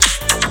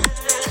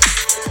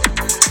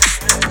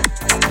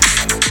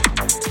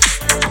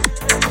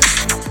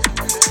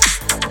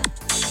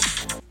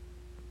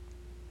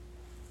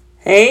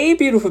Hey,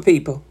 beautiful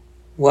people.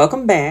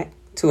 Welcome back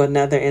to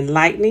another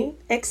enlightening,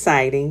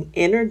 exciting,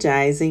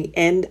 energizing,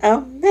 and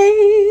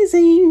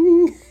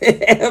amazing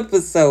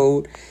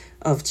episode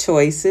of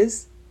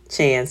Choices,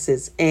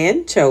 Chances,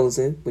 and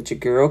Chosen with your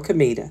girl,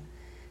 Kamita.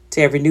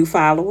 To every new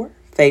follower,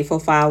 faithful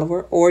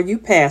follower, or you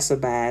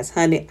passerbys,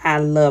 honey, I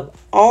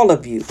love all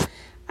of you.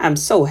 I'm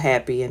so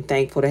happy and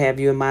thankful to have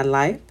you in my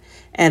life.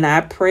 And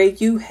I pray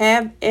you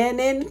have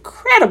an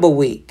incredible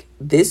week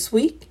this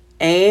week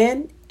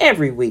and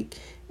every week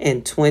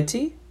in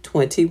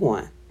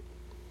 2021.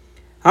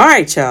 All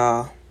right,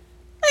 y'all.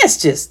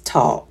 Let's just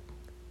talk.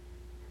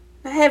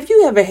 Now, have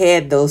you ever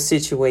had those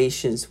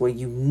situations where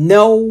you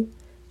know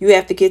you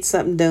have to get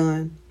something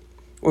done,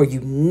 or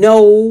you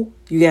know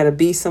you got to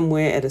be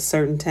somewhere at a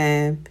certain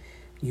time?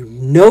 You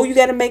know you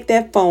got to make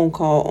that phone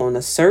call on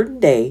a certain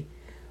day,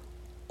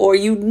 or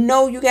you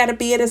know you got to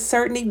be at a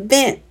certain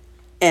event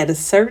at a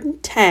certain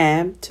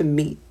time to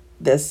meet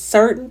the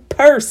certain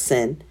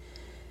person,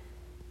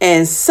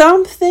 and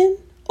something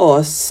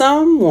or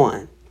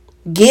someone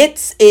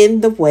gets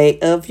in the way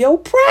of your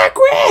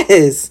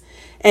progress,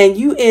 and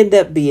you end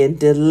up being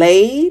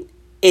delayed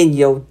in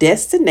your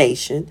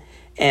destination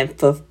and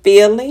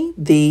fulfilling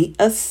the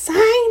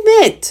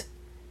assignment.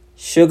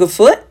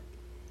 Sugarfoot,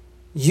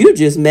 you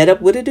just met up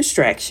with a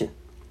distraction.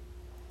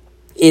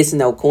 It's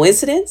no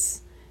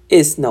coincidence.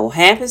 It's no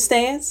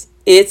happenstance.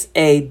 It's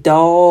a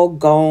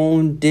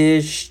doggone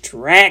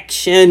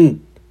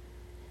distraction.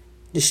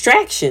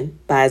 Distraction,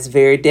 by its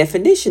very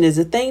definition, is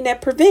a thing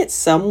that prevents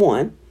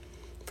someone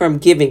from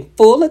giving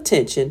full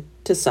attention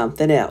to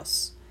something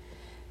else.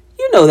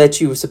 You know that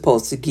you were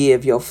supposed to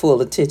give your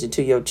full attention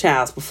to your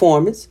child's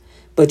performance,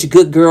 but your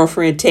good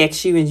girlfriend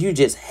texts you and you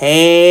just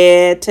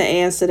had to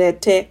answer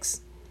that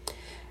text.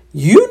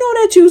 You know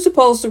that you were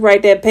supposed to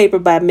write that paper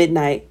by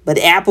midnight, but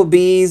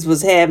Applebee's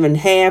was having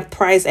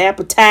half-price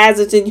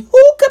appetizers, and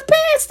who could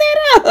pass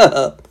that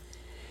up?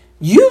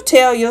 You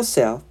tell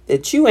yourself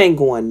that you ain't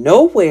going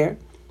nowhere,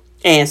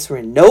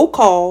 answering no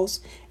calls,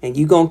 and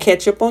you going to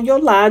catch up on your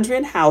laundry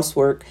and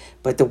housework,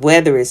 but the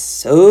weather is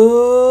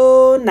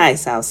so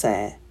nice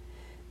outside.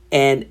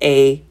 And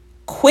a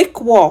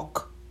quick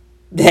walk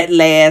that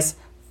lasts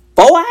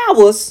 4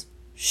 hours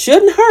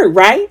shouldn't hurt,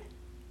 right?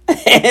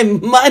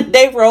 And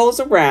Monday rolls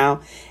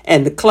around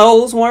and the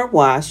clothes weren't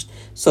washed,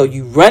 so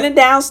you running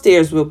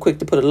downstairs real quick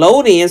to put a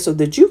load in so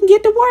that you can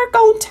get to work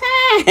on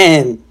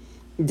time.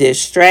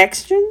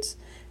 Distractions,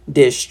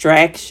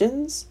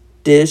 distractions,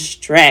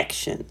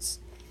 distractions.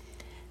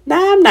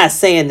 Now, I'm not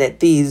saying that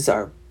these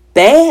are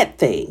bad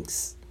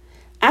things.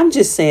 I'm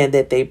just saying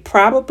that they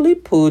probably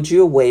pulled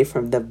you away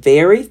from the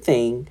very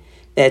thing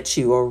that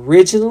you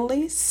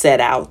originally set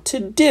out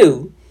to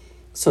do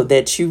so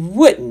that you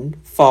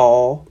wouldn't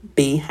fall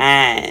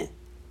behind.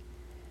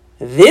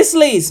 This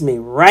leads me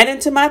right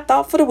into my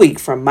thought for the week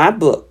from my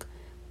book.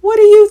 What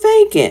are you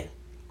thinking?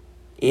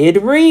 It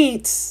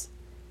reads,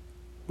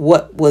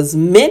 "What was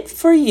meant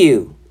for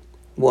you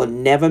will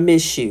never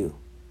miss you.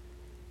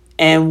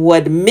 And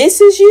what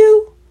misses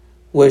you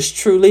was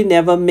truly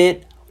never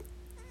meant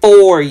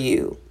for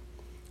you."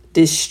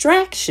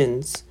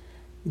 Distractions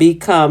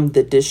become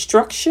the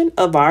destruction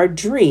of our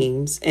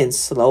dreams in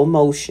slow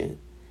motion.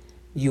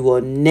 You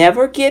will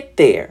never get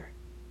there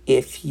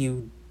if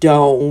you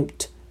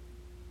don't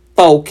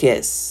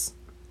focus.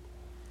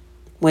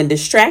 When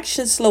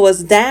distractions slow us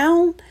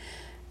down,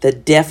 the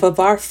death of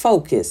our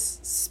focus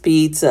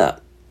speeds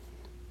up.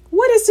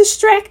 What is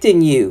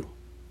distracting you?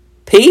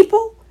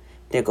 People?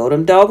 There go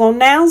them doggone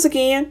nouns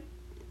again.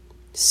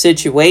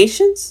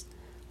 Situations?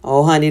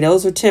 Oh, honey,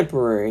 those are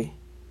temporary.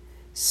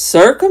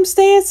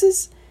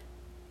 Circumstances?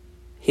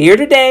 Here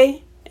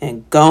today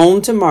and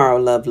gone tomorrow,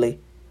 lovely.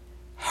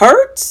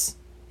 Hurts?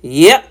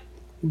 Yep,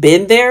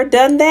 been there,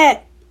 done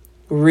that.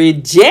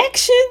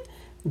 Rejection?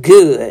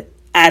 Good.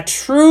 I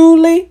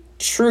truly,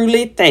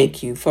 truly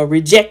thank you for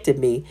rejecting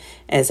me,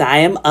 as I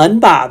am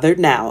unbothered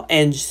now,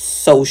 and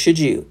so should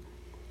you.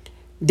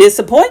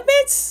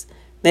 Disappointments?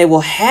 They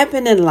will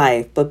happen in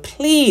life, but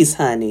please,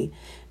 honey,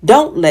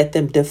 don't let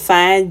them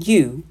define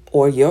you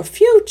or your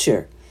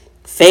future.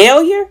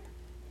 Failure?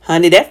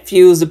 Honey, that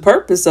fuels the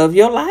purpose of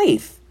your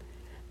life.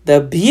 The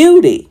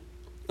beauty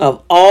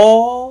of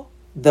all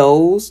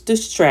those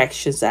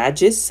distractions I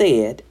just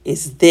said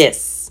is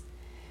this: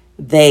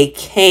 they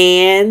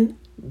can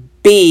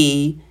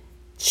be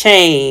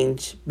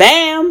changed.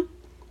 Bam!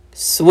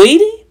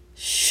 Sweetie,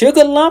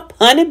 sugar lump,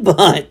 honey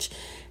bunch,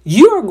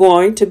 you are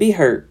going to be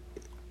hurt.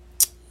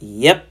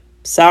 Yep,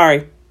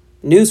 sorry.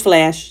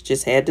 Newsflash,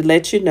 just had to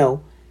let you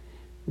know.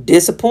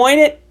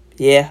 Disappointed?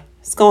 Yeah,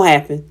 it's going to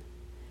happen.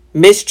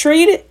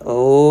 Mistreated?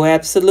 Oh,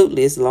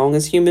 absolutely, as long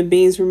as human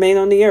beings remain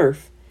on the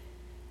earth.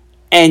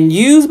 And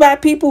used by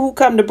people who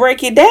come to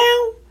break you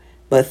down?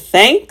 But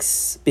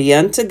thanks be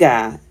unto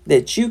God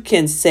that you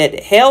can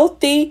set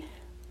healthy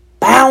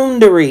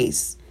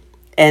boundaries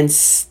and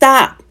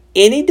stop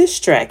any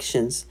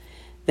distractions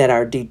that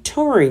are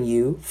detouring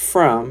you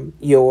from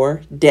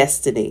your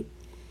destiny.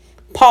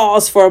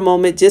 Pause for a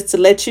moment just to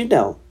let you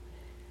know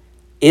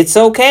it's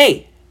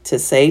okay to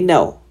say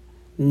no.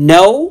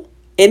 No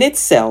in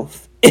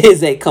itself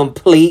is a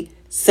complete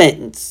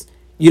sentence.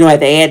 You don't have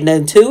to add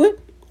nothing to it.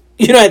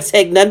 You don't have to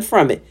take nothing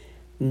from it.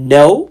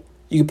 No,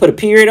 you can put a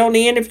period on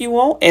the end if you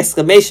want,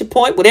 exclamation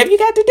point, whatever you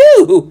got to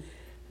do.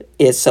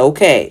 It's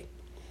okay.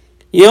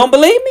 You don't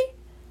believe me?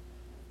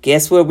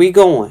 Guess where we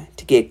going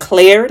to get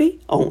clarity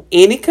on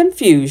any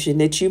confusion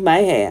that you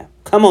might have?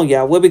 Come on,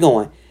 y'all. Where we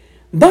going?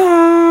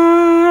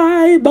 Bible.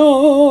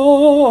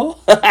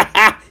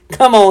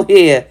 Come on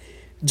here.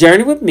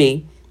 Journey with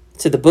me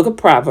to the book of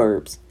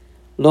Proverbs.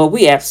 Lord,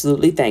 we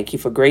absolutely thank you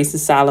for Grace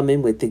and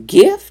Solomon with the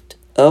gift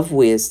of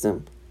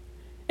wisdom.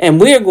 And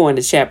we're going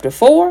to chapter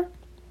 4,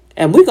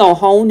 and we're going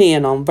to hone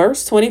in on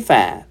verse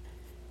 25.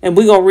 And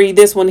we're going to read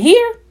this one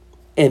here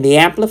in the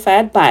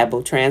Amplified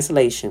Bible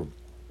translation.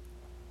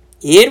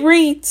 It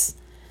reads,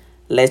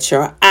 "Let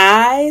your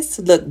eyes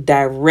look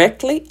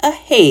directly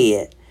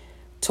ahead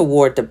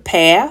toward the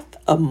path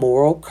of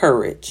moral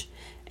courage,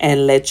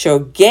 and let your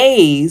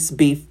gaze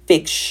be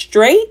fixed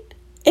straight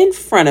in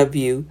front of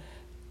you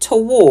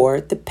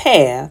toward the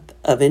path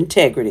of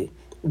integrity."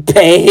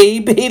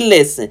 Baby,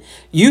 listen,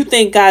 you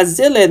think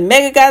Godzilla and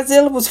Mega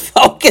Godzilla was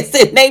focused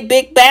in their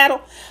big battle?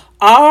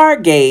 Our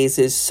gaze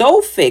is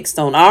so fixed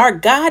on our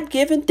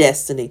God-given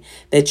destiny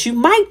that you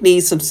might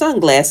need some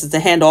sunglasses to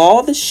handle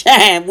all the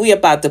shine we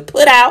about to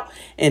put out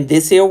in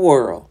this here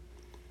world.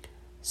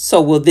 So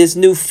will this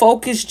new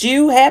focused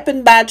you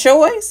happen by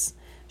choice?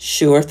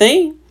 Sure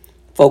thing.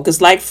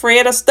 Focus like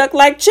Fred or stuck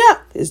like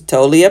Chuck. It's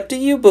totally up to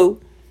you, boo.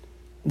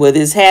 Will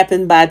this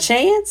happen by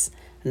chance?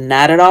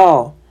 Not at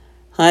all.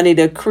 Honey,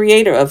 the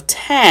creator of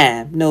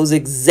time knows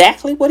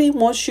exactly what he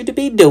wants you to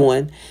be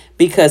doing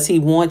because he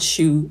wants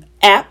you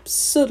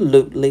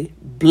absolutely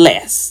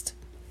blessed.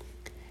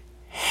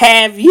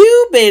 Have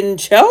you been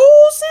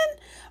chosen?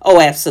 Oh,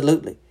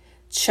 absolutely.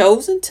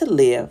 Chosen to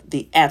live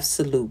the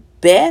absolute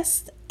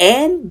best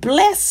and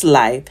blessed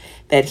life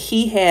that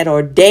he had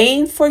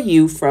ordained for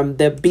you from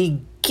the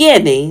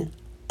beginning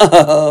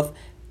of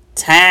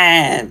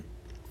time.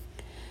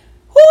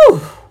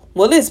 Whew.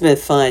 Well, it's been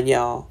fun,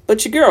 y'all,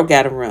 but your girl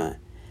got to run.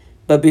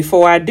 But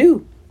before I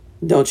do,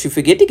 don't you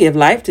forget to give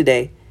life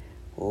today.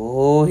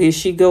 Oh, here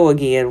she go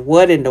again.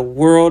 What in the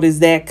world is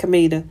that,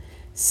 Kamita?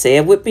 Say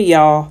it with me,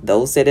 y'all.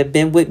 Those that have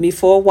been with me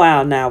for a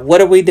while now. What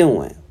are we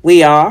doing?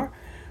 We are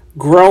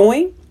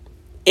growing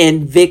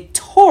in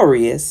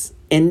victorious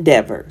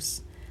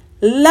endeavors,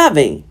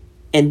 loving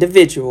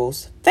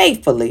individuals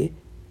faithfully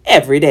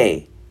every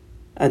day.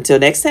 Until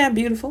next time,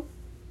 beautiful.